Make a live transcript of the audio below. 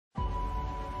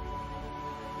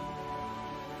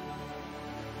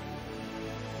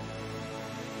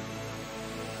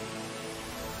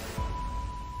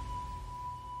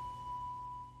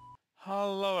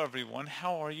Hello everyone,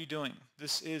 how are you doing?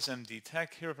 This is MD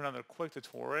Tech here with another quick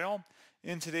tutorial.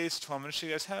 In today's tutorial, I'm going to show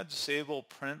you guys how to disable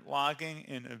print logging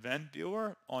in Event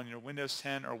Viewer on your Windows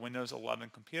 10 or Windows 11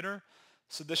 computer.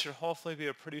 So this should hopefully be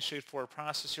a pretty straightforward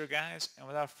process here, guys. And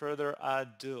without further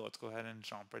ado, let's go ahead and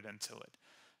jump right into it.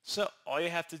 So all you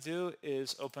have to do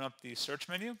is open up the search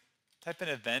menu, type in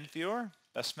Event Viewer,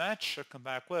 best match should come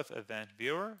back with Event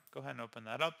Viewer. Go ahead and open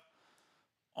that up.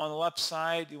 On the left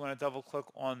side, you want to double click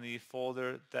on the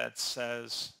folder that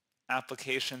says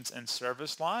Applications and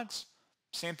Service Logs.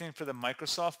 Same thing for the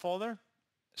Microsoft folder.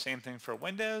 Same thing for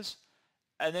Windows.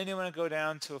 And then you want to go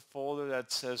down to a folder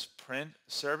that says Print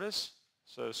Service.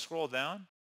 So scroll down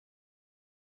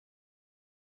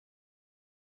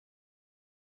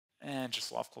and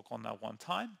just left click on that one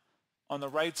time. On the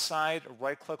right side,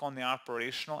 right click on the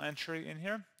operational entry in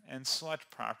here and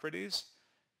select Properties.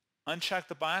 Uncheck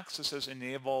the box that says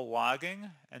Enable Logging,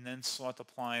 and then select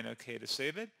Apply and OK to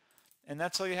save it. And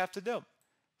that's all you have to do.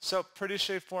 So pretty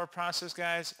straightforward process,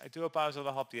 guys. I do hope I was able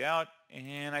to help you out,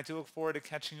 and I do look forward to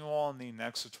catching you all in the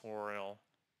next tutorial.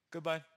 Goodbye.